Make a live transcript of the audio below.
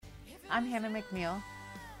I'm Hannah McNeil.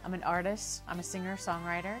 I'm an artist. I'm a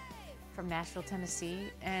singer-songwriter from Nashville,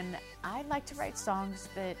 Tennessee, and I like to write songs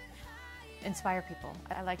that inspire people.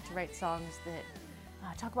 I like to write songs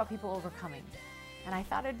that talk about people overcoming. And I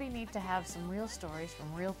thought it'd be neat to have some real stories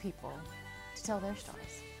from real people to tell their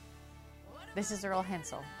stories. This is Earl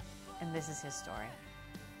Hensel, and this is his story.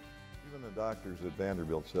 Even the doctors at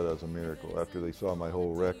Vanderbilt said I was a miracle after they saw my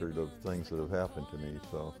whole record of things that have happened to me.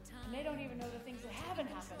 So. And they don't even know the things that haven't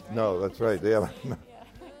happened, right? No, that's right. They haven't.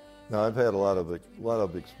 No, I've had a lot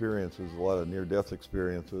of experiences, a lot of near-death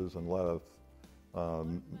experiences, and a lot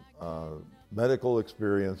of medical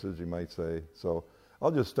experiences, you might say. So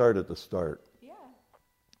I'll just start at the start. Yeah.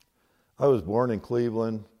 I was born in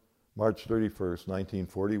Cleveland, March 31st,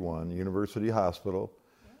 1941, University Hospital.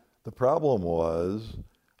 Yeah. The problem was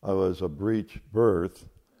I was a breech birth,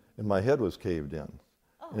 and my head was caved in.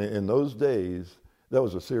 Oh. In those days, that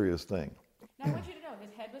was a serious thing. Now, I want you to know,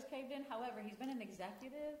 his head was caved in. However, he's been an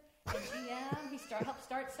executive at GM. He helped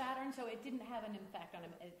start Saturn, so it didn't have an effect on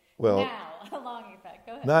him. Well, now, a long effect.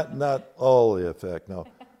 Go ahead. Not all the effect, no.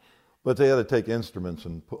 But they had to take instruments,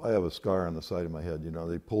 and I have a scar on the side of my head. You know,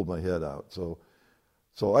 they pulled my head out. So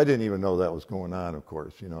I didn't even know that was going on, of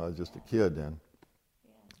course. You know, I was just a kid then.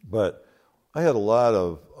 Yeah. But I had a lot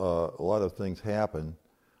of things happen.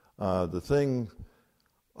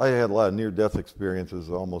 I had a lot of near-death experiences.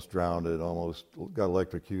 I almost drowned, almost got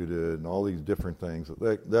electrocuted, and all these different things.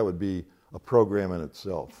 That would be a program in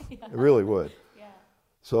itself. Yeah. It really would. Yeah.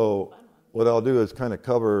 So what I'll do is kind of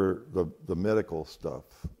cover the medical stuff,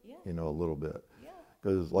 yeah. You know, a little bit.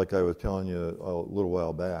 Because like I was telling you a little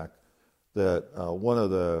while back, that one of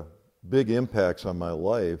the big impacts on my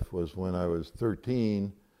life was when I was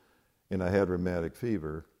 13 and I had rheumatic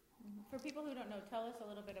fever. For people who don't know, tell us a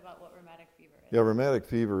little bit about what rheumatic fever is. Yeah, rheumatic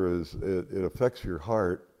fever is it affects your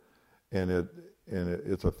heart, and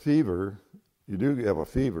it's a fever. You do have a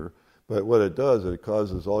fever, but what it does, it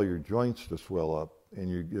causes all your joints to swell up, and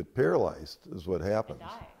you get paralyzed. Is what happens. And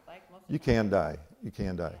die, like most you can die. You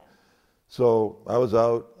can die. Yeah. So I was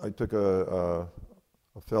out. I took a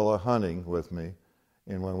fella hunting with me,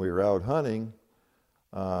 and when we were out hunting,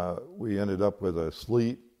 we ended up with a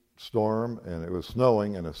sleet storm, and it was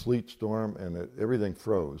snowing, and a sleet storm, and everything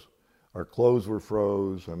froze. Our clothes were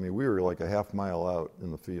froze. I mean, we were like a half mile out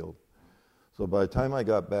in the field. So by the time I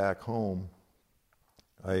got back home,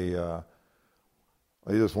 I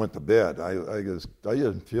just went to bed. I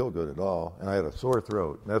didn't feel good at all, and I had a sore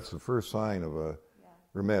throat. And that's the first sign of a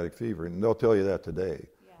rheumatic fever, and they'll tell you that today.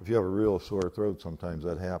 Yeah. If you have a real sore throat, sometimes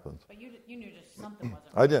that happens. But you knew just something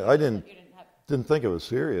wasn't. I didn't think it was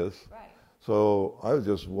serious. Right. So I was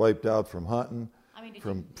just wiped out from hunting,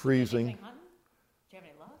 from freezing. Did you have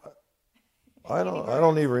any luck? I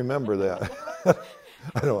don't even remember that.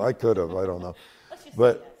 I could have. I don't know. Let's just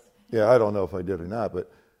but say yes. Yeah, I don't know if I did or not.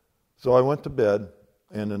 But so I went to bed,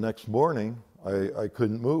 and the next morning I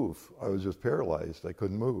couldn't move. I was just paralyzed. I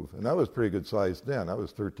couldn't move, and I was pretty good sized then. I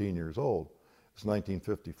was 13 years old. It's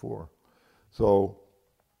 1954. So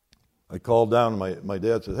I called down. My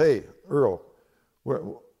dad said, "Hey, Earl,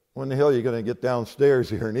 when the hell are you going to get downstairs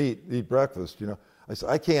here and eat breakfast?" You know, I said,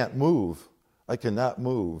 "I can't move. I cannot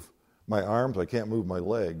move my arms. I can't move my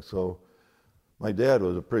legs." So my dad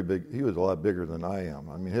was he was a lot bigger than I am.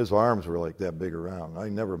 I mean, his arms were like that big around. I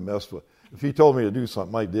never messed with. If he told me to do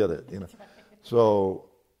something, I did it. You know,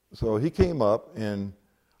 so he came up, and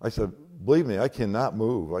I said, "Believe me, I cannot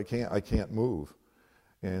move. I can't move."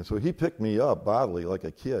 And so he picked me up bodily like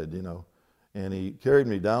a kid, you know, and he carried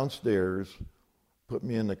me downstairs, put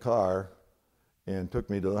me in the car, and took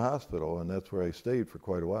me to the hospital, and that's where I stayed for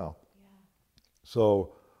quite a while. Yeah.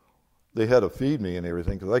 So they had to feed me and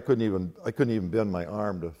everything because I couldn't even bend my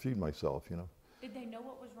arm to feed myself, you know. Did they know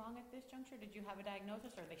what was wrong at this juncture? Did you have a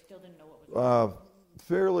diagnosis, or they still didn't know what was wrong?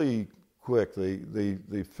 Fairly quick,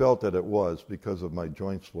 they felt that it was because of my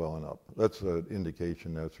joints swelling up. That's an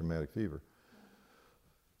indication that it's rheumatic fever.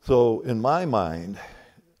 So in my mind,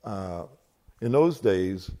 in those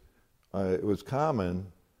days, it was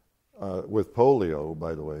common with polio,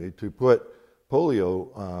 by the way, to put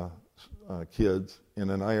polio kids in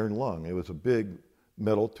an iron lung. It was a big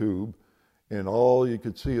metal tube, and all you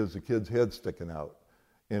could see is the kid's head sticking out.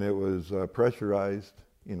 And it was pressurized,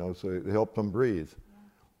 you know, so it helped them breathe.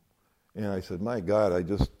 Yeah. And I said, my God,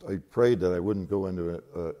 I prayed that I wouldn't go into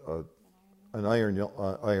an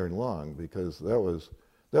iron lung, because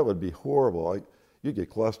that would be horrible. You get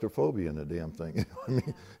claustrophobia in the damn thing. You know, I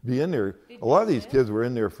mean, be in there. A lot of these kids were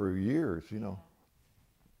in there for years, you know.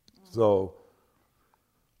 So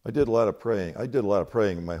I did a lot of praying. I did a lot of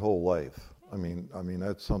praying my whole life. I mean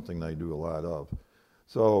that's something I do a lot of.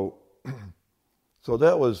 So So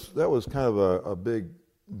that was kind of a big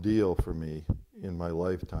deal for me in my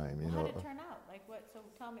lifetime. You Well, how know. did it turn out? Like what? So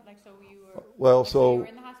tell me. Like so you were. Well, like, so you were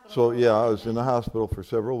in the hospital. so for a yeah, while, I was and in the then- hospital for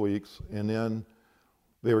several weeks, and then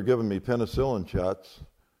they were giving me penicillin shots.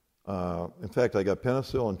 In fact, I got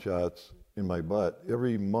penicillin shots in my butt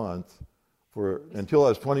every month until I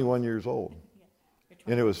was 21 years old, Yeah,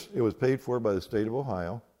 and it was paid for by the state of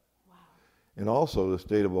Ohio, Wow. and also the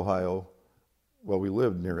state of Ohio. Well, we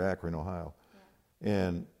lived near Akron, Ohio,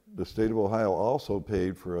 and the state of Ohio also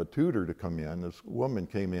paid for a tutor to come in. This woman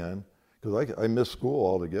came in because I missed school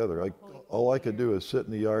altogether. All I could do is sit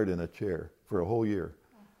in the yard in a chair for a whole year.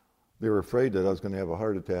 They were afraid that I was going to have a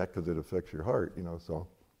heart attack because it affects your heart, you know.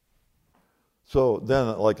 So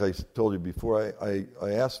then, like I told you before, I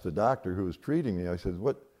asked the doctor who was treating me. I said,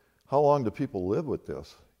 how long do people live with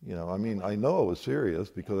this? You know, I mean, I know it was serious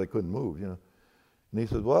because I couldn't move, you know. And he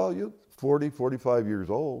said, well, you're 40, 45 years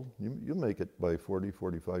old. You make it by 40,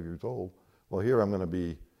 45 years old. Well, here I'm going to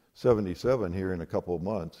be 77 here in a couple of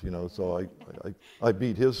months, you know. So I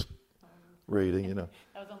beat his rating, you know.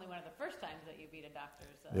 That was only one of the first times that you beat a doctor's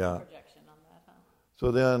Yeah. projection on that, huh?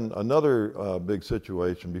 So then another big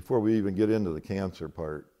situation, before we even get into the cancer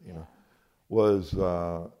part, you know, was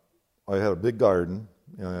I had a big garden,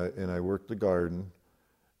 and I worked the garden,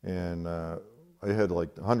 and I had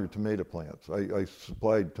like 100 tomato plants. I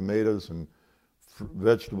supplied tomatoes and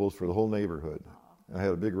vegetables for the whole neighborhood. I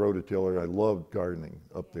had a big rototiller. I loved gardening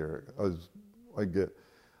up there.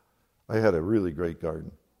 I had a really great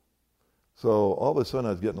garden. So all of a sudden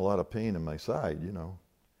I was getting a lot of pain in my side, you know.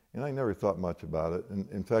 And I never thought much about it. And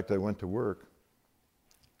in fact, I went to work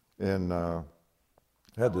and had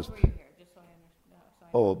How this. old were you here? Just so I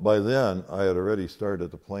understand. Oh, by then I had already started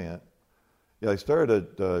at the plant. Yeah, I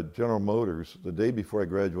started at General Motors the day before I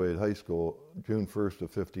graduated high school, June 1st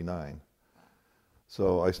of '59.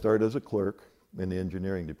 So I started as a clerk in the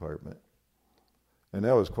engineering department, and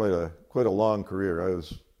that was quite a long career.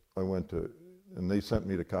 And they sent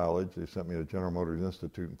me to college. They sent me to General Motors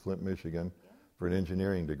Institute in Flint, Michigan, for an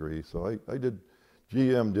engineering degree. So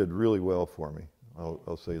GM did really well for me.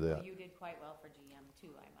 I'll say that. So you did quite well for GM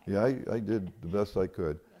too, I might. Yeah, I did the best I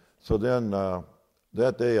could. So then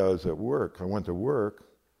that day I was at work. I went to work,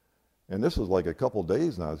 and this was like a couple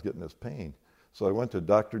days now. I was getting this pain. So I went to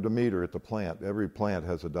Dr. Demeter at the plant. Every plant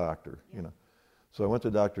has a doctor, you know. So I went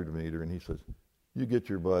to Dr. Demeter, and he says, "You get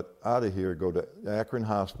your butt out of here. Go to Akron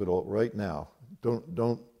Hospital right now. Don't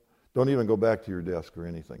even go back to your desk or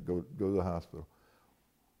anything. Go to the hospital."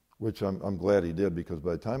 Which I'm glad he did, because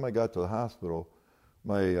by the time I got to the hospital,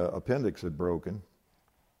 my appendix had broken.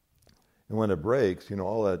 And when it breaks, you know,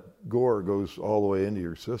 all that gore goes all the way into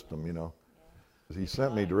your system, you know. He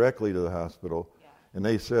sent me directly to the hospital, and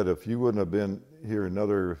they said if you wouldn't have been here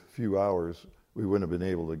another few hours, we wouldn't have been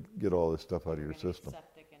able to get all this stuff out of your system.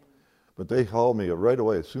 But they hauled me right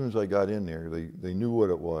away. As soon as I got in there, they knew what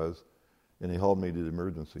it was, and they hauled me to the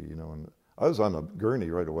emergency, you know. And I was on a gurney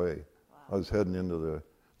right away. Wow. I was heading into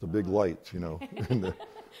the big lights, you know. Literally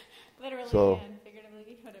So- and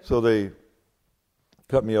figuratively, whatever. So they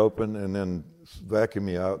cut me open and then vacuumed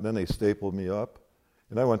me out, and then they stapled me up,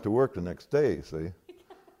 and I went to work the next day, see.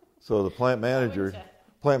 So the plant manager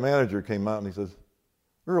came out and he says,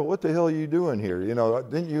 "Earl, what the hell are you doing here? You know,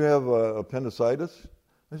 didn't you have appendicitis?"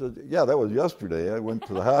 I said, "Yeah, that was yesterday. I went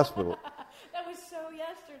to the hospital." That was so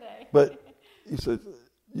yesterday. But he said,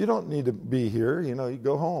 "You don't need to be here. You know, you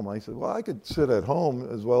go home." I said, "Well, I could sit at home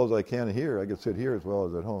as well as I can here. I could sit here as well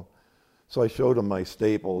as at home." So I showed him my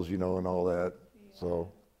staples, you know, and all that.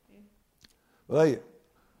 So, but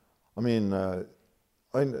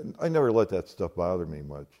I never let that stuff bother me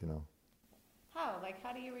much, you know. How? Like,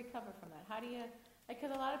 how do you recover from that? How do you, like,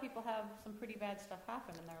 because a lot of people have some pretty bad stuff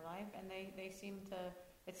happen in their life, and they seem to,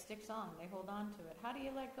 it sticks on. They hold on to it. How do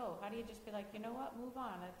you let go? How do you just be like, you know what, move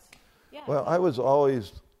on? Well, I was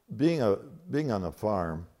always, being on a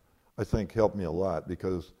farm, I think helped me a lot,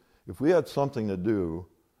 because if we had something to do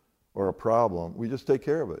or a problem, we just take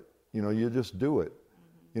care of it. You know, you just do it.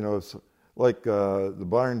 Mm-hmm. You know, it's like the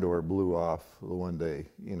barn door blew off one day,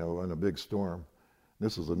 you know, in a big storm.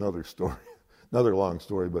 This is another story, another long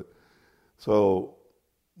story. But so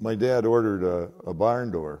my dad ordered a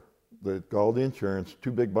barn door that called the insurance, 2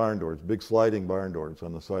 big barn doors, big sliding barn doors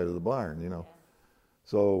on the side of the barn, you know. Yeah.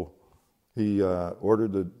 So he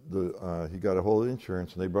ordered he got a hold of the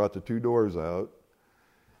insurance, and they brought the 2 doors out.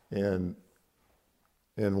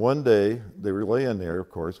 And one day, they were laying there, of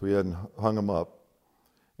course, we hadn't hung them up.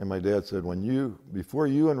 And my dad said, before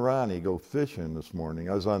you and Ronnie go fishing this morning,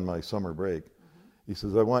 I was on my summer break, he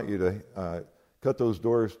says, I want you to cut those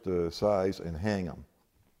doors to size and hang them.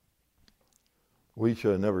 We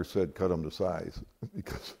should have never said cut them to size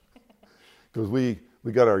because we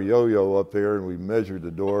got our yo-yo up there and we measured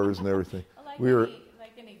the doors and everything. Like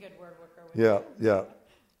any good word worker would. Yeah.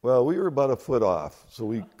 Well, we were about a foot off, so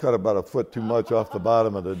we cut about a foot too much off the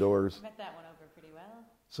bottom of the doors. I met that one over pretty well.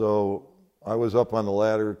 So I was up on the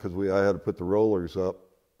ladder because I had to put the rollers up,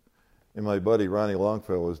 and my buddy Ronnie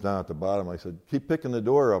Longfellow was down at the bottom. I said, "Keep picking the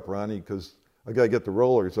door up, Ronnie, because I got to get the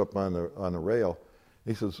rollers up on the rail."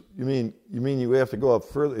 He says, "You mean you have to go up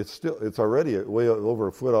further? It's already way over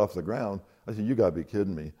a foot off the ground." I said, "You got to be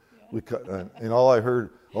kidding me." Yeah. We cut, and all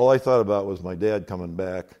I thought about was my dad coming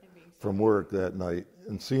back from work that night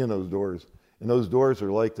and seeing those doors. And those doors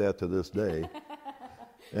are like that to this day.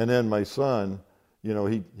 And then my son,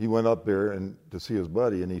 he went up there to see his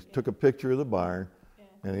buddy, and he took a picture of the barn,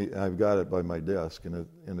 and I've got it by my desk, and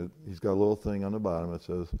he's got a little thing on the bottom that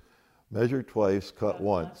says, "Measure twice, cut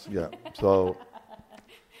once." Yeah. So,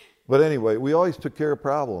 but anyway, we always took care of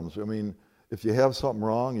problems. I mean, if you have something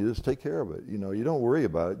wrong, you just take care of it. You don't worry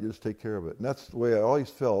about it, you just take care of it. And that's the way I always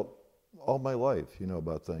felt all my life,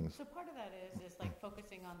 about things. So part of that is like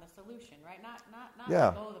focusing on the solution, right? Not yeah.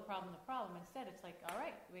 like, the problem. Instead, it's like, all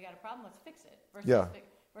right, we got a problem, let's fix it. Versus,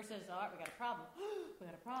 all right, we got a problem. We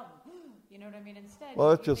got a problem. You know what I mean? Instead,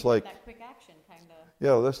 well, it's just like that quick action kind of.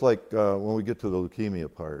 Yeah, that's like when we get to the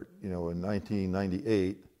leukemia part. In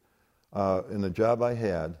 1998, in the job I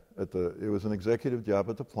had it was an executive job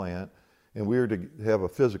at the plant, and we were to have a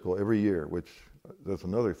physical every year, which that's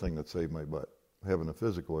another thing that saved my butt, having a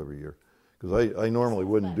physical every year, because I normally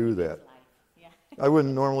wouldn't do that. Yeah. I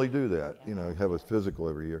wouldn't normally do that, have a physical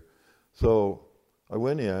every year. So I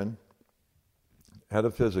went in, had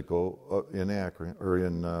a physical in Akron or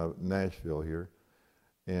in Nashville here,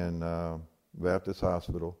 in Baptist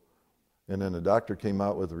Hospital, and then the doctor came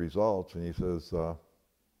out with the results, and he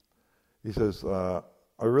says,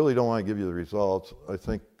 "I really don't want to give you the results. I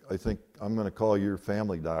think I'm going to call your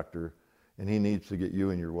family doctor, and he needs to get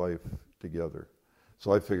you and your wife together."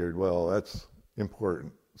 So I figured, well, that's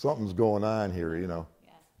important. Something's going on here, Yeah.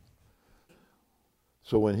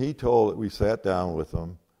 So when we sat down with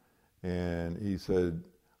him, and he said,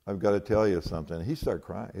 "I've got to tell you something." He started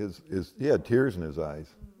crying. He had tears in his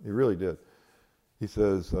eyes. He really did. He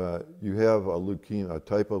says, "You have a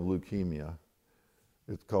type of leukemia.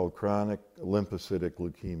 It's called chronic lymphocytic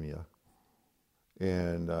leukemia."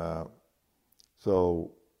 And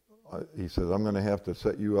so he says, "I'm going to have to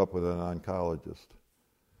set you up with an oncologist."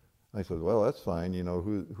 I said, "Well, that's fine.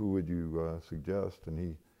 Who would you suggest?"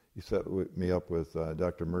 And he set me up with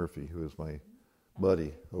Dr. Murphy, who is my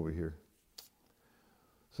buddy over here.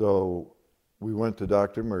 So we went to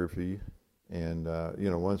Dr. Murphy, and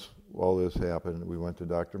once all this happened, we went to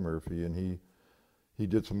Dr. Murphy, and he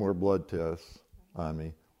did some more blood tests on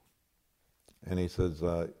me, and he says,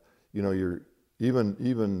 you're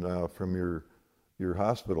even from your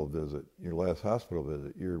hospital visit, your last hospital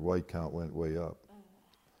visit, your white count went way up.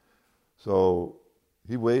 So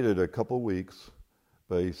he waited a couple weeks,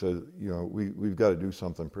 but he said, we've got to do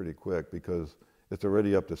something pretty quick because it's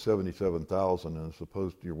already up to 77,000, and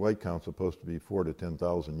your white count's supposed to be 4,000 to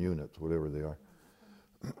 10,000 units, whatever they are.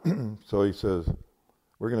 So he says,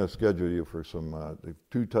 "We're going to schedule you for some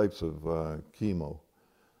 2 types of chemo."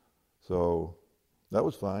 So that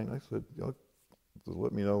was fine. I said, just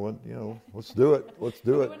let me know when, let's do it. Let's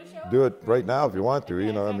do it. Do it right now if you want to,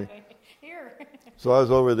 Here. So I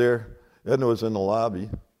was over there. Edna was in the lobby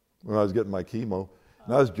when I was getting my chemo,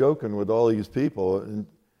 and I was joking with all these people, and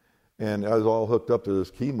I was all hooked up to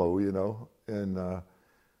this chemo, and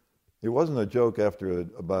it wasn't a joke after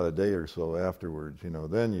about a day or so afterwards,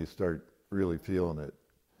 then you start really feeling it.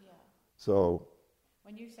 Yeah. So.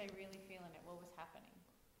 When you say really feeling it, what was happening?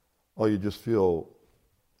 Oh, you just feel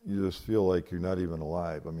like you're not even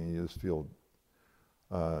alive. I mean, you just feel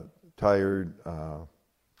tired.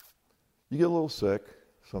 You get a little sick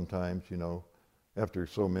sometimes, after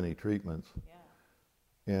so many treatments.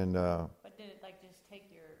 Yeah. And. But did it just take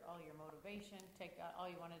all your motivation? All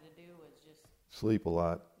you wanted to do was just sleep a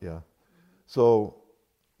lot. Yeah. Mm-hmm. So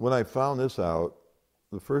when I found this out,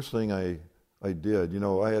 the first thing I did,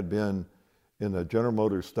 I had been in the General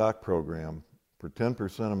Motors stock program for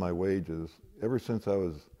 10% of my wages ever since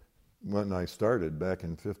when I started back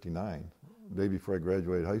in '59. The day before I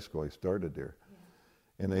graduated high school, I started there.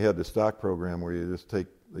 Yeah. And they had the stock program where you just take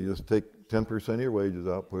 10% of your wages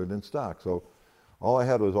out, put it in stock. So all I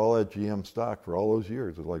had was all that GM stock for all those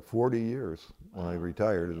years. It was like 40 years. When I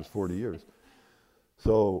retired, it was 40 years.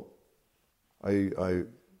 So I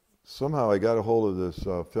somehow I got a hold of this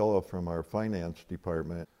fellow from our finance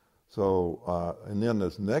department. So and then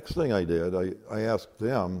this next thing I did, I asked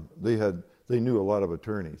them. They knew a lot of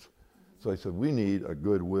attorneys, So I said, we need a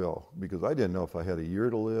good will, because I didn't know if I had a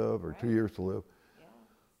year to live or 2 years to live. Yeah.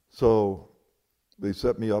 So they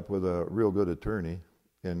set me up with a real good attorney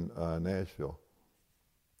in Nashville.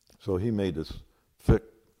 So he made this thick,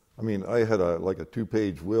 I mean, I had like a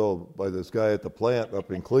 2-page will by this guy at the plant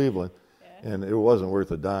up in Cleveland, and it wasn't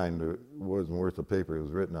worth a dime. It wasn't worth the paper it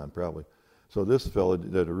was written on, probably. So this fellow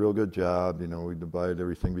did a real good job. You know, we divided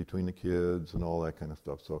everything between the kids and all that kind of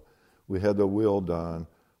stuff. So we had the will done.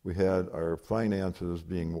 We had our finances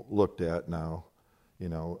being looked at now, you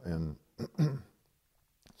know, and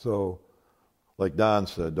so, like Don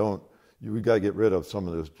said, we got to get rid of some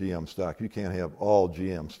of this GM stock. You can't have all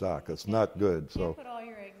GM stock. It's not good. So, put all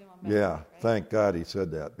your eggs in one basket, yeah, right? thank God he said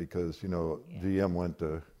that, because, you know, GM went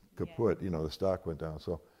to kaput. You know, the stock went down.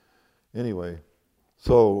 So, anyway,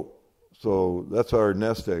 so that's our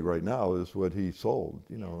nest egg right now, is what he sold.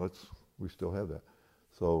 You know, we still have that.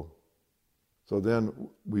 So then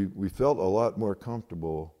we felt a lot more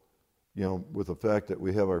comfortable, you know, with the fact that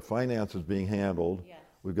we have our finances being handled. Yes.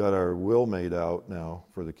 We've got our will made out now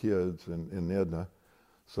for the kids in Edna.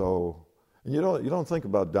 So, and you don't think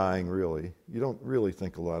about dying really. You don't really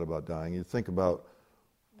think a lot about dying. You think about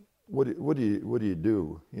what do you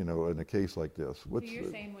do, you know, in a case like this? So you're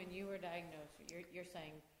saying when you were diagnosed, you're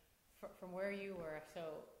saying from where you were,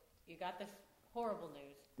 so you got this horrible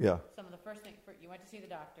news. Yeah. Some of the first things, you went to see the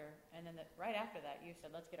doctor, and then right after that, you said,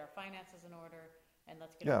 let's get our finances in order, and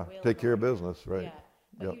let's get our will take care of order. business, right? Yeah,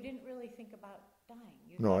 but you didn't really think about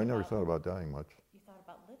dying. No, I never thought about dying much. You thought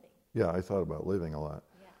about living. Yeah, I thought about living a lot.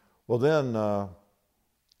 Yeah. Well, then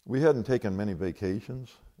we hadn't taken many vacations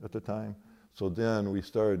at the time, so then we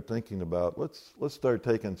started thinking about let's start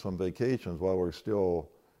taking some vacations while we're still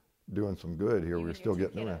doing some good here. We're still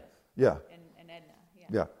getting around. Yeah. And Edna.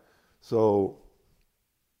 Yeah. So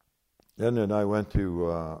Edna and I went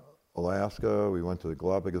to Alaska. We went to the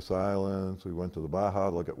Galapagos Islands. We went to the Baja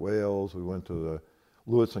to look at whales. We went to the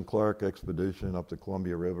Lewis and Clark expedition up the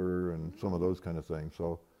Columbia River and some of those kind of things.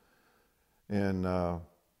 So, and of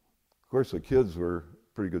course the kids were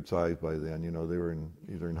pretty good size by then. You know, they were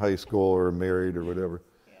either in high school or married or whatever.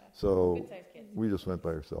 Yeah. So Good-sized kids. we just went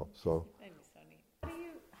by ourselves. So That'd be so neat.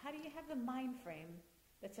 How do you have the mind frame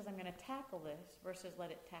that says I'm going to tackle this versus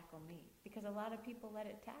let it tackle me? Because a lot of people let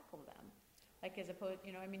it tackle them. Like as opposed,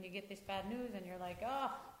 you know, I mean, you get this bad news and you're like,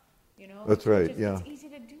 oh, you know. That's right, yeah. It's easy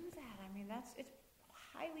to do that. I mean, it's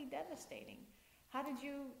highly devastating. How did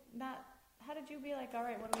you be like, all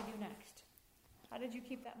right, what do we do next? How did you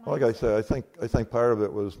keep that mindset? like I said, I think part of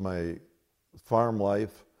it was my farm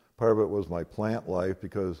life. Part of it was my plant life,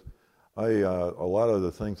 because a lot of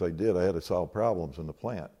the things I did, I had to solve problems in the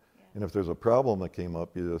plant. Yeah. And if there's a problem that came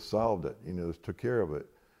up, you just solved it. You just took care of it.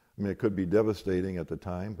 I mean, it could be devastating at the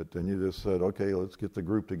time, but then you just said, okay, let's get the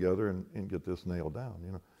group together and get this nailed down,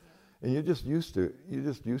 you know. Yeah. And you're just used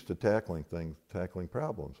to tackling things, tackling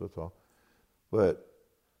problems, that's all. But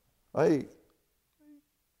I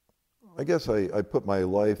guess I put my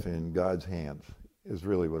life in God's hands, is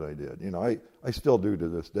really what I did. You know, I still do to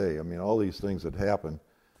this day. I mean, all these things that happened,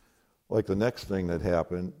 like the next thing that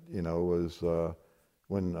happened, you know, was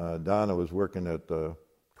when Donna was working at the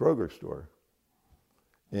Kroger store.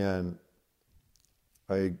 And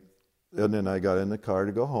then I got in the car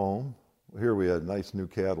to go home. Here we had a nice new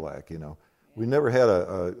Cadillac, you know. We never had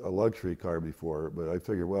a luxury car before, but I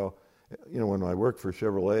figured, well, you know, when I worked for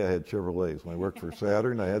Chevrolet, I had Chevrolets. When I worked for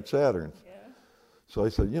Saturn, I had Saturns. Yeah. So I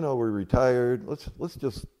said, you know, we're retired. Let's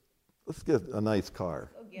get a nice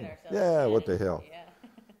car. Go get ourselves. Yeah, what the hell. Yeah.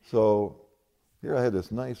 So here I had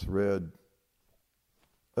this nice red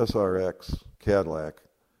SRX Cadillac,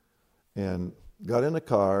 and got in the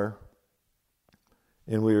car,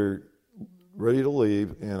 and we were ready to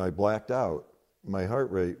leave, and I blacked out. My heart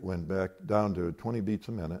rate went back down to 20 beats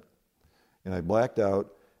a minute, and I blacked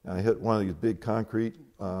out, and I hit one of these big concrete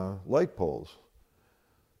light poles.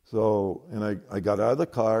 So, and I got out of the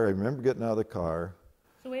car. I remember getting out of the car.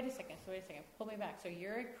 So wait a second. Pull me back. So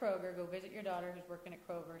you're at Kroger. Go visit your daughter who's working at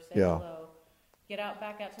Kroger. Say Yeah. hello. Get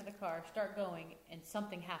back out to the car. Start going, and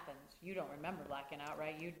something happens. You don't remember blacking out,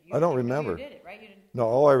 right? I don't remember. You did it, right? You didn't. No,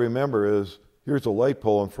 all I remember is here's a light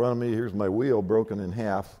pole in front of me. Here's my wheel broken in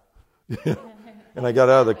half. And I got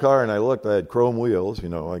out of the car and I looked. I had chrome wheels. You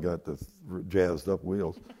know, I got the jazzed up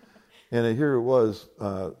wheels. And here it was,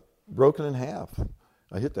 broken in half.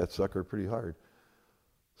 I hit that sucker pretty hard.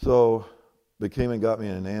 So they came and got me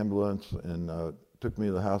in an ambulance and took me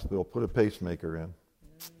to the hospital, put a pacemaker in.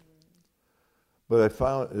 But I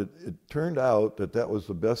found it turned out that was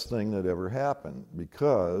the best thing that ever happened,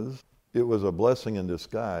 because it was a blessing in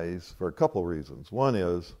disguise for a couple reasons. One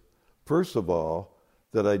is, first of all,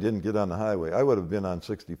 that I didn't get on the highway. I would have been on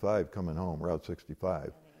 65 coming home, Route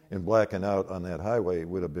 65. And blacking out on that highway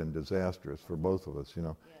would have been disastrous for both of us,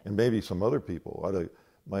 and maybe some other people.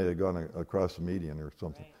 Might have gone across the median or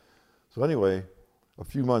something. Right. So anyway, a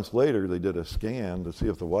few months later, they did a scan to see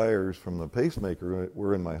if the wires from the pacemaker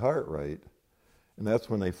were in my heart right, and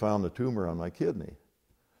that's when they found the tumor on my kidney.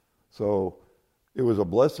 So it was a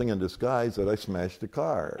blessing in disguise that I smashed the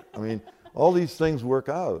car. I mean, all these things work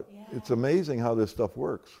out. Yeah. It's amazing how this stuff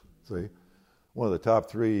works. See, one of the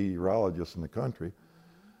top 3 urologists in the country.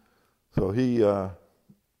 So he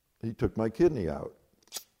took my kidney out,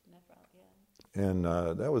 and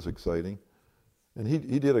that was exciting. And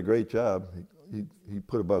he did a great job. He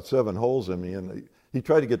put about 7 holes in me, and he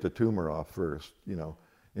tried to get the tumor off first,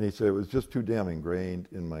 And he said it was just too damn ingrained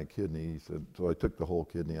in my kidney. He said, so I took the whole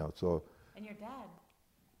kidney out. So. And your dad?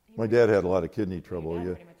 My dad had a lot of kidney trouble. Your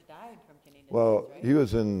dad pretty much died from kidney disease, Well, right? he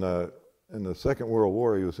was in the Second World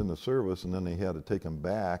War. He was in the service, and then they had to take him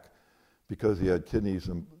back because he had kidneys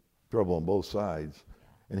and trouble on both sides.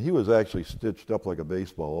 And he was actually stitched up like a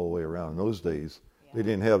baseball all the way around. In those days, they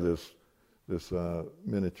didn't have this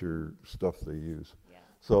miniature stuff they use. Yeah.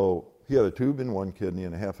 So he had a tube in one kidney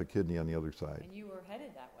and a half a kidney on the other side. And you were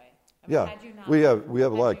headed that way. Yeah, had you not, we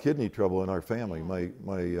have a lot of kidney trouble in our family.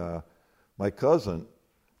 Yeah. My cousin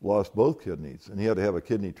lost both kidneys, and he had to have a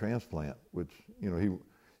kidney transplant, which he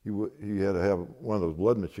had to have one of those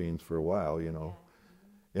blood machines for a while, Yeah.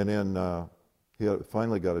 and then he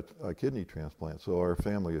finally got a kidney transplant. So our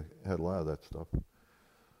family had a lot of that stuff.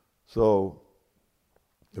 So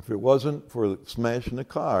if it wasn't for smashing the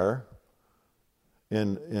car,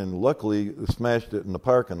 and luckily smashed it in the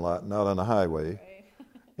parking lot, not on the highway.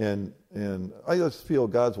 Right. And I just feel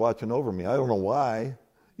God's watching over me. I don't know why.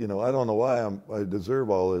 I don't know why I deserve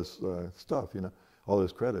all this stuff, all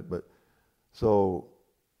this credit. But so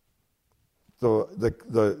like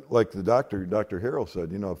the doctor, Dr. Harrell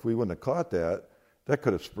said, if we wouldn't have caught that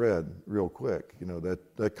could have spread real quick.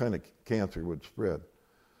 That kind of cancer would spread.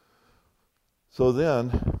 So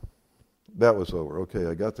then that was over. Okay,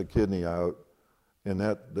 I got the kidney out, and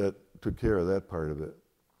that took care of that part of it.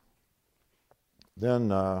 Then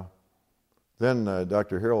Dr.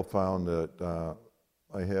 Harrell found that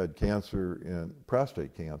I had cancer and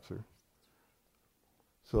prostate cancer.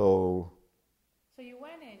 So you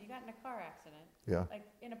went in, you got in a car accident. Yeah. Like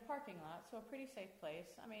in a parking lot, so a pretty safe place.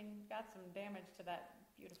 I mean, got some damage to that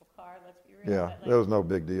beautiful car, let's be real. yeah, that was no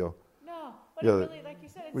big deal. No, but Yeah, it really, like you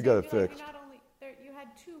said, we got it you fixed. not only, you had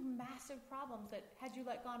 2 massive problems that had you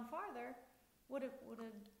gone farther, would have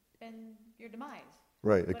been your demise.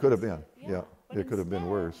 Right, it But could have instead- been. Yeah, but it could have been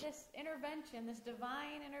instead, worse. This intervention, this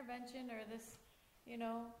divine intervention, or this,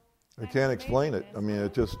 I can't explain it. I mean,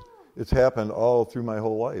 amazingness, it's happened all through my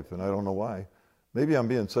whole life, and I don't know why. Maybe I'm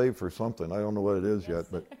being saved for something. I don't know what it is yet,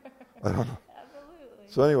 but I don't know. Absolutely.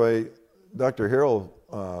 So anyway, Dr.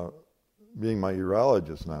 Harrell, being my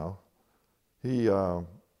urologist now, he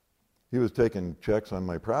was taking checks on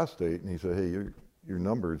my prostate, and he said, "Hey, your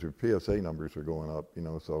numbers, your PSA numbers are going up,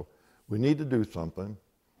 so we need to do something."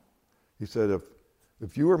 He said,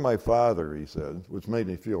 if you were my father, he said, which made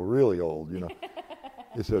me feel really old,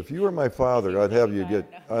 He said, if you were my father, I'd have you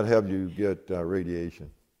get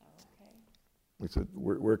radiation. Okay. We said,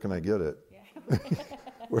 where can I get it?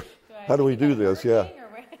 Yeah. How do we do this? Yeah.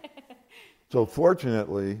 Or So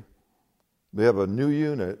fortunately, they have a new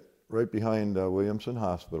unit right behind Williamson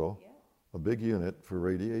Hospital, Yeah. a big unit for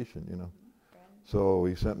radiation, Grand. So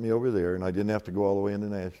he sent me over there, and I didn't have to go all the way into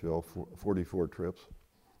Nashville, 44 trips.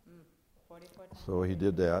 44 times. So he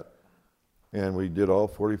did that, and we did all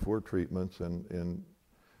 44 treatments, and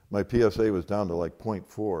my PSA was down to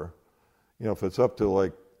 0.4. If it's up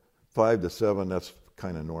to 5 to 7, that's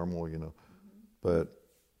kind of normal, But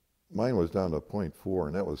mine was down to 0.4,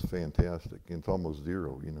 and that was fantastic. It's almost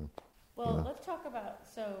zero, Well, let's talk about,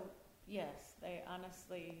 yes, they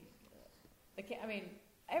honestly,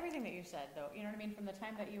 everything that you said, though, you know what I mean, from the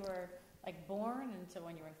time that you were born until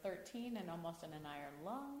when you were 13 and almost in an iron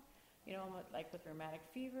lung, with rheumatic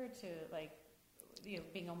fever to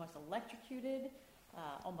being almost electrocuted,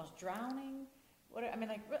 almost drowning. And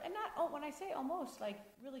not when I say almost,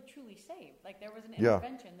 really truly saved. There was an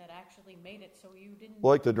intervention that actually made it so you didn't.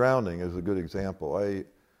 Well, the drowning is a good example.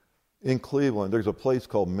 In Cleveland, there's a place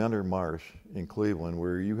called Mentor Marsh in Cleveland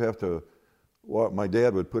where you have to. My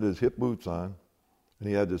dad would put his hip boots on, and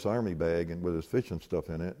he had this army bag and with his fishing stuff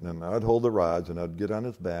in it, and then I'd hold the rods and I'd get on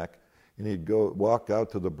his back, and he'd walk out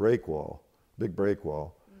to the break wall, big break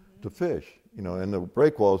wall, to fish. And the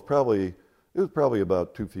break wall was probably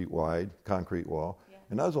about 2 feet wide, concrete wall. Yeah.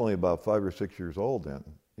 And I was only about 5 or 6 years old then,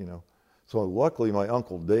 So luckily my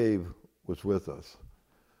Uncle Dave was with us.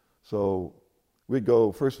 So we'd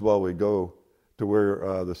go, first of all, we'd go to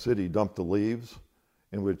where the city dumped the leaves,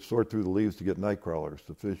 and we'd sort through the leaves to get night crawlers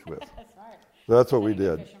to fish with. That's smart. So that's what we Anything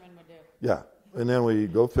a did. fisherman would do. Yeah. And then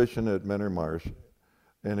we'd go fishing at Menor Marsh.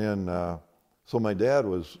 And then, so my dad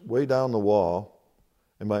was way down the wall,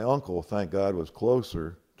 and my uncle, thank God, was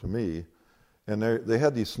closer to me. And they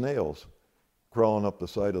had these snails crawling up the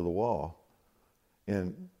side of the wall.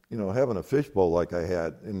 And, you know, having a fishbowl like I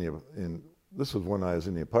had this was when I was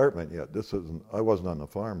in the apartment yet. I wasn't on the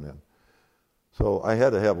farm then. So I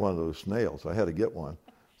had to have one of those snails. I had to get one.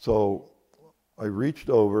 So I reached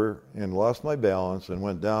over and lost my balance and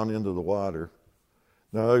went down into the water.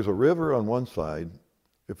 Now there's a river on one side.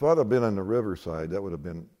 If I'd have been on the river side, that would have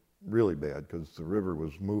been really bad because the river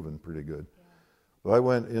was moving pretty good. Yeah. But I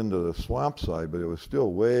went into the swamp side, but it was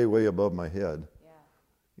still way, way above my head. Yeah.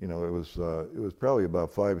 You know, it was probably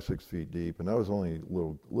about 5 or 6 feet deep, and I was only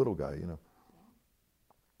a little guy, you know.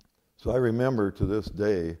 Yeah. So I remember to this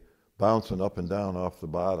day bouncing up and down off the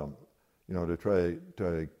bottom, you know, to try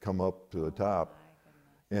to come up to the top.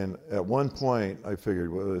 And at one point, I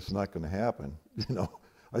figured, well, it's not going to happen, you know.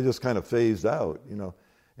 I just kind of phased out, you know.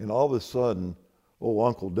 And all of a sudden, old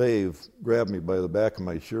Uncle Dave grabbed me by the back of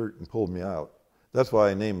my shirt and pulled me out. That's why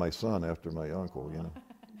I named my son after my uncle, you know.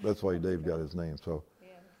 That's why Dave got his name. So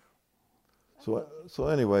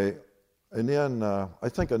anyway, and then I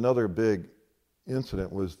think another big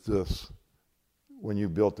incident was this, when you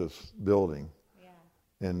built this building.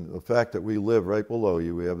 Yeah. And the fact that we live right below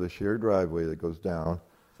you, we have the shared driveway that goes down.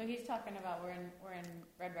 So he's talking about we're in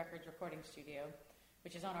Red Records recording studio,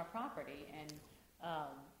 which is on our property, and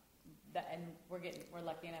we're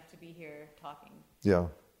lucky enough to be here talking. Yeah.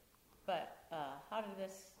 But how did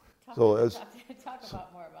this? Talk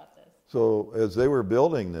about more about this. So as they were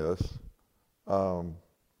building this,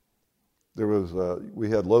 we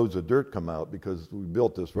had loads of dirt come out because we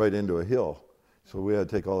built this right into a hill, so we had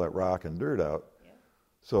to take all that rock and dirt out. Yeah.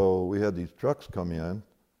 So we had these trucks come in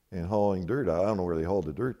and hauling dirt out. I don't know where they hauled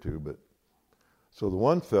the dirt to, but so the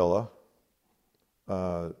one fella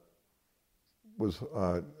had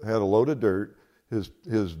a load of dirt.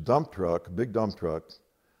 His dump truck, big dump truck,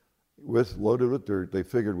 loaded with dirt, they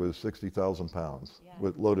figured was 60,000 pounds,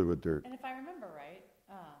 loaded with dirt. And if I remember right,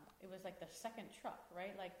 it was like the second truck,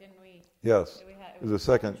 right? Like, didn't we? Yes. It was a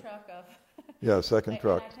second truck of. Yeah, second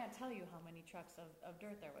truck. And I can't tell you how many trucks of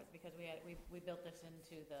dirt there was because we built this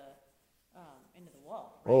into the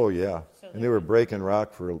wall. Right? Oh yeah, so and they were breaking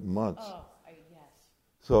rock for months. Oh, yes.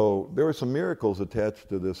 So there were some miracles attached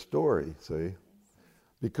to this story, see,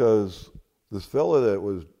 because this fellow that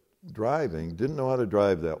was driving didn't know how to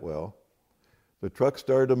drive that well. The truck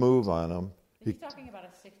started to move on him. He's talking about a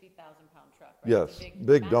 60,000-pound truck, right? Yes,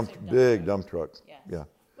 big dump truck. Yes. Yeah.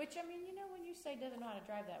 Which, I mean, you know, when you say doesn't know how to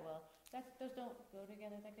drive that well, those don't go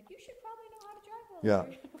together. Like, you should probably know how to drive well.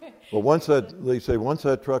 Yeah. But once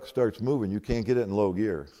that truck starts moving, you can't get it in low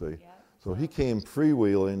gear, see? Yeah. So he came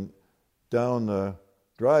freewheeling down the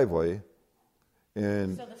driveway,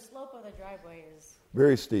 and so the slope of the driveway is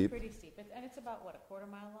very steep. Pretty steep. And it's about, what, a quarter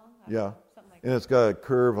mile long? Yeah. Something like and it's got a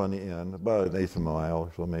curve on the end, about an eighth of a mile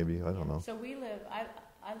or so maybe, I don't know. So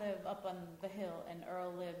I live up on the hill, and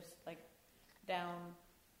Earl lives, like, down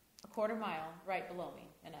a quarter mile right below me,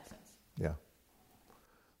 in essence. Yeah.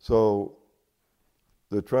 So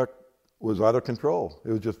the truck was out of control.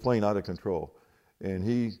 It was just plain out of control. And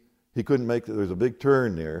he couldn't make it. There was a big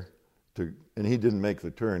turn there, and he didn't make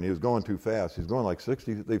the turn. He was going too fast. He was going like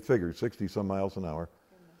 60, they figured 60 some miles an hour.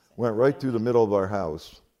 Went right through the middle of our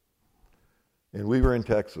house. And we were in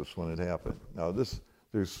Texas when it happened. Now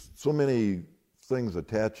there's so many things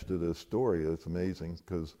attached to this story. It's amazing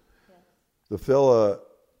because the fella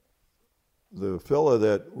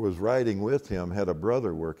that was riding with him had a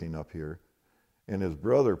brother working up here, and his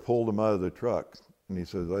brother pulled him out of the truck, and he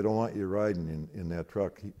says, "I don't want you riding in that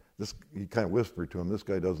truck." He kind of whispered to him, "This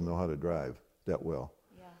guy doesn't know how to drive that well."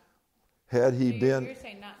 Yeah. Had he been... You're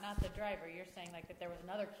saying not the driver. You're saying like that there was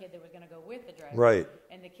another kid that was going to go with the driver. Right.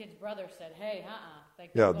 And the kid's brother said, "Hey,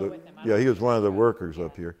 like, go with him." He was one of the workers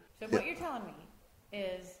up here. So what you're telling me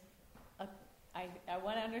is, I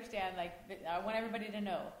want to understand, like, I want everybody to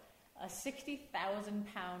know, a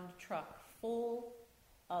 60,000-pound truck full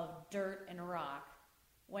of dirt and rock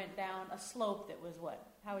went down a slope that was what?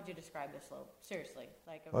 How would you describe the slope? Seriously,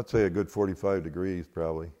 like I'd say a good 45 degrees,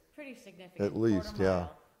 probably. Pretty significant. At least, yeah.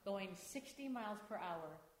 Going 60 miles per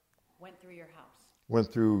hour, went through your house.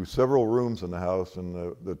 Went through several rooms in the house,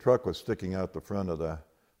 and the truck was sticking out the front of the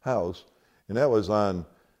house, and that was on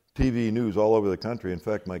TV news all over the country. In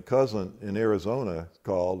fact, my cousin in Arizona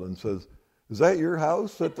called and says, "Is that your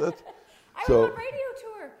house?" I was on radio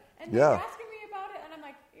tour, and they were asking me about it, and I'm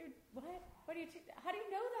like,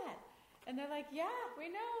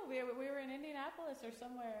 Dallas or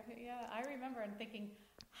somewhere. Yeah, I remember and thinking,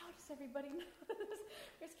 how does everybody know this?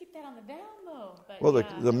 Let's keep that on the down low. But Well,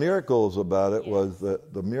 yeah, the miracles about it was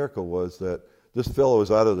that the miracle was that this fellow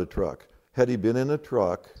was out of the truck. Had he been in the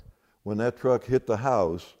truck, when that truck hit the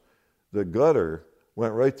house, the gutter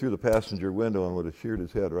went right through the passenger window and would have sheared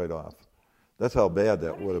his head right off. That's how bad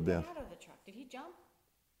that would have been. How did he get out of the truck? Did he jump?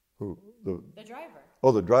 Who? The driver.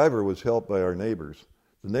 Oh, the driver was helped by our neighbors.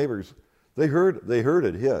 The neighbors, they heard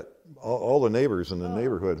it hit. All the neighbors in the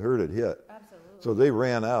neighborhood heard it hit. Absolutely. So they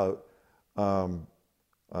ran out.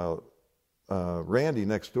 Randy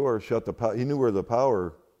next door shut the power. He knew where the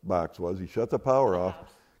power box was. He shut the power off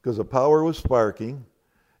because the power was sparking,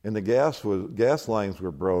 and the gas lines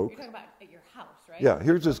were broke. You're talking about at your house, right? Yeah.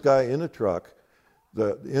 Here's this guy in a truck,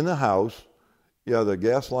 in the house. Yeah, the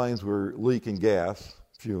gas lines were leaking gas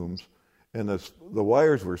fumes, and the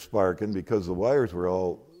wires were sparking because the wires were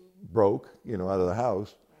all broke, out of the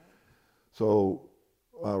house. So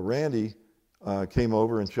Randy came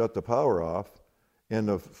over and shut the power off, and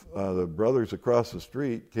the brothers across the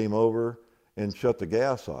street came over and shut the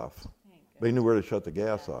gas off. They knew where to shut the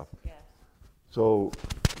gas off. Yes. So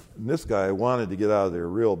this guy wanted to get out of there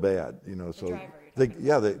real bad, So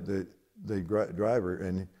the driver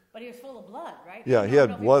and. But he was full of blood, right? Yeah, he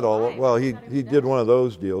had blood all over. Well, he did one of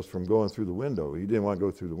those deals from going through the window. He didn't want to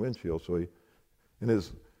go through the windshield, so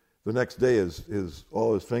the next day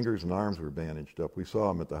all his fingers and arms were bandaged up. We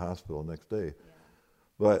saw him at the hospital the next day. Yeah.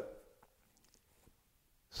 But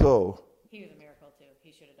so he was a miracle too.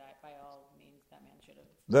 He should have died by all means. That man should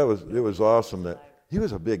have. It was awesome that he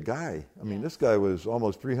was a big guy. I mean, this guy was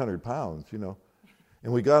almost 300 pounds,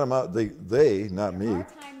 And we got him out. They not me. There are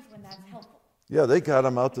times when that's helpful. Yeah, they got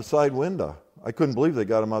him out the side window. I couldn't believe they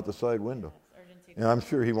got him out the side window. And I'm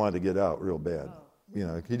sure he wanted to get out real bad. He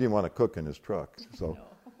didn't want to cook in his truck. So,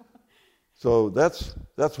 so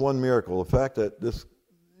that's one miracle. The fact that this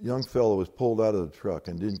young fellow was pulled out of the truck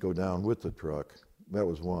and didn't go down with the truck, that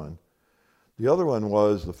was one. The other one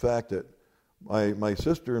was the fact that my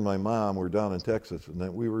sister and my mom were down in Texas, and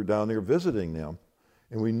that we were down there visiting them,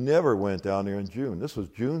 and we never went down there in June. This was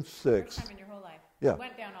June 6th. First time in your whole life. Yeah. You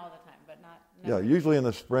went down all the time, but not. Yeah, usually in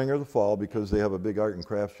the spring or the fall because they have a big art and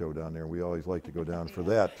craft show down there. We always like to go down for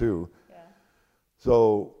that too. Yeah.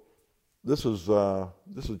 So this is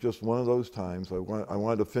just one of those times. I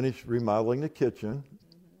wanted to finish remodeling the kitchen,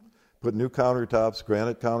 put new countertops,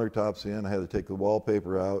 granite countertops in. I had to take the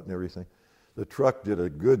wallpaper out and everything. The truck did a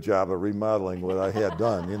good job of remodeling what I had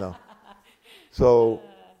done, So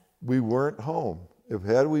we weren't home.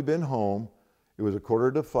 Had we been home, it was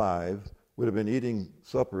 4:45. We'd have been eating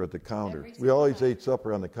supper at the counter. We always ate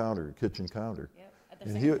supper on the counter, kitchen counter. Yep. At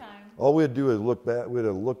the same time. All we'd do is look back. We'd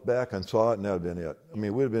have looked back and saw it, and that would have been it. I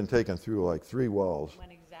mean, we'd have been taken through like 3 walls.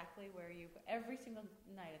 Went exactly where you every single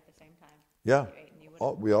night at the same time. Yeah. You ate and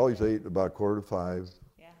you We always ate about 4:45.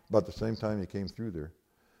 Yeah. About the same time you came through there.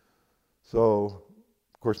 So,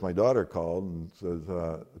 of course, my daughter called and says,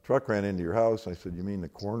 "The truck ran into your house." I said, "You mean the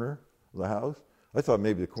corner of the house?" I thought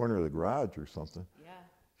maybe the corner of the garage or something. Yeah.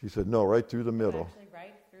 She said, "No, right through the middle." Actually,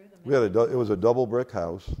 right through the middle. It was a double brick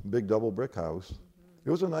house, big double brick house. It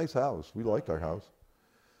was a nice house. We liked our house.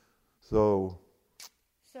 So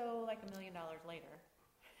like $1 million later,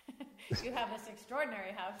 you have this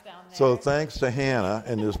extraordinary house down there. So thanks to Hannah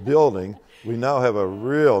and this building, we now have a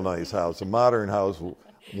real nice house, a modern house,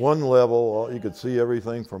 one level. You could see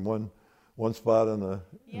everything from one spot in the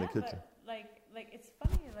kitchen. But like it's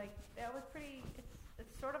funny. Like that was pretty.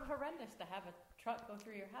 It's sort of horrendous to have a truck go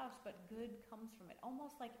through your house, but good comes from it.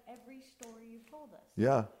 Almost like every story you've told us.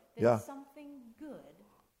 Yeah. That something good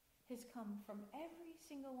has come from every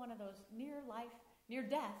single one of those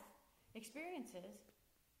near-death experiences.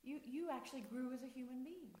 You actually grew as a human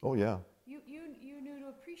being. Oh yeah. You knew to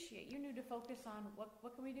appreciate. You knew to focus on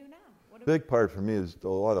what can we do now? Big part for me is a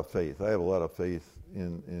lot of faith. I have a lot of faith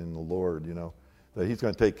in the Lord. That He's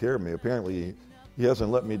going to take care of me. Apparently, He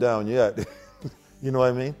hasn't let me down yet. You know what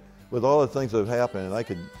I mean? With all the things that have happened, and I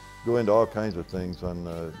could go into all kinds of things on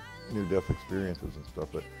near-death experiences and stuff,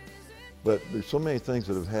 but there's so many things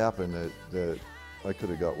that have happened that I could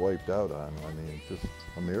have got wiped out on. I mean, it's just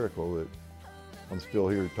a miracle that I'm still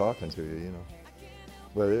here talking to you,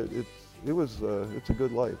 But it's a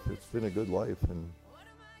good life. It's been a good life, and